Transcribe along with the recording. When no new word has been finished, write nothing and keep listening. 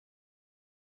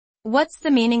What's the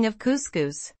meaning of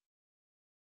couscous?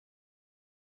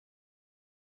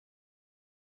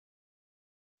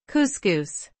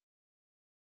 Couscous.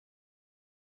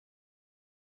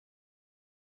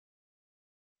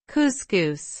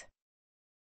 Couscous.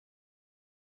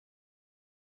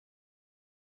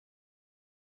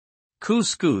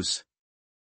 Couscous.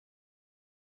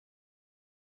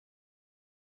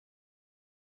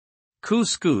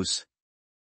 Couscous.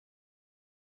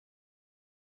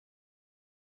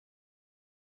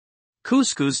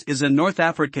 Couscous is a North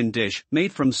African dish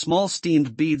made from small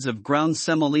steamed beads of ground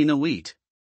semolina wheat.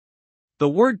 The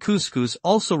word couscous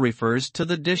also refers to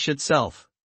the dish itself.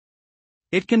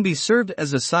 It can be served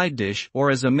as a side dish or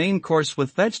as a main course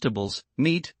with vegetables,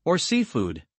 meat, or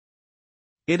seafood.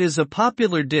 It is a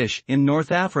popular dish in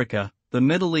North Africa, the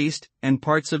Middle East, and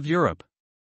parts of Europe.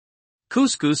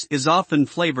 Couscous is often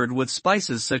flavored with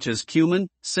spices such as cumin,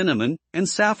 cinnamon, and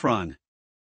saffron.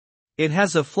 It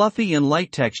has a fluffy and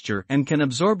light texture and can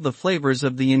absorb the flavors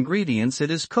of the ingredients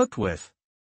it is cooked with.